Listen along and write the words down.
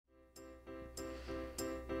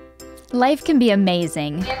Life can be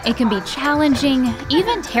amazing. It can be challenging,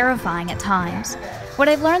 even terrifying at times. What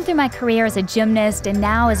I've learned through my career as a gymnast and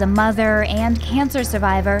now as a mother and cancer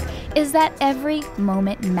survivor is that every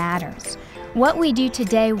moment matters. What we do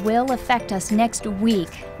today will affect us next week,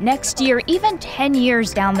 next year, even 10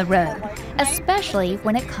 years down the road, especially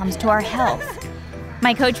when it comes to our health.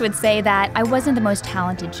 My coach would say that I wasn't the most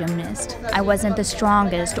talented gymnast. I wasn't the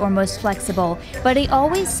strongest or most flexible, but he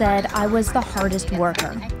always said I was the hardest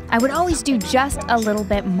worker. I would always do just a little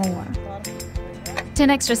bit more. 10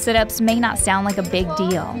 extra sit-ups may not sound like a big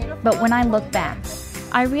deal, but when I look back,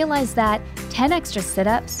 I realize that 10 extra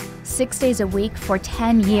sit-ups, 6 days a week for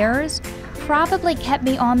 10 years, probably kept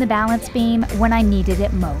me on the balance beam when I needed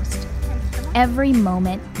it most. Every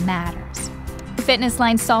moment matters. Fitness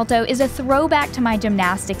line Salto is a throwback to my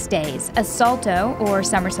gymnastics days. A salto, or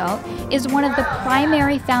somersault, is one of the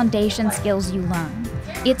primary foundation skills you learn.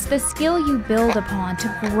 It's the skill you build upon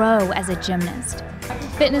to grow as a gymnast.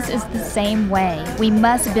 Fitness is the same way. We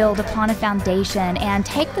must build upon a foundation and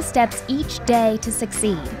take the steps each day to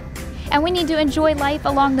succeed. And we need to enjoy life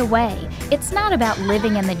along the way. It's not about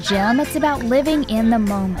living in the gym, it's about living in the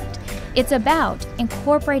moment. It's about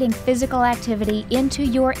incorporating physical activity into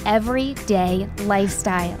your everyday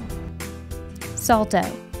lifestyle. Salto,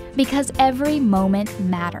 because every moment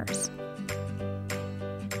matters.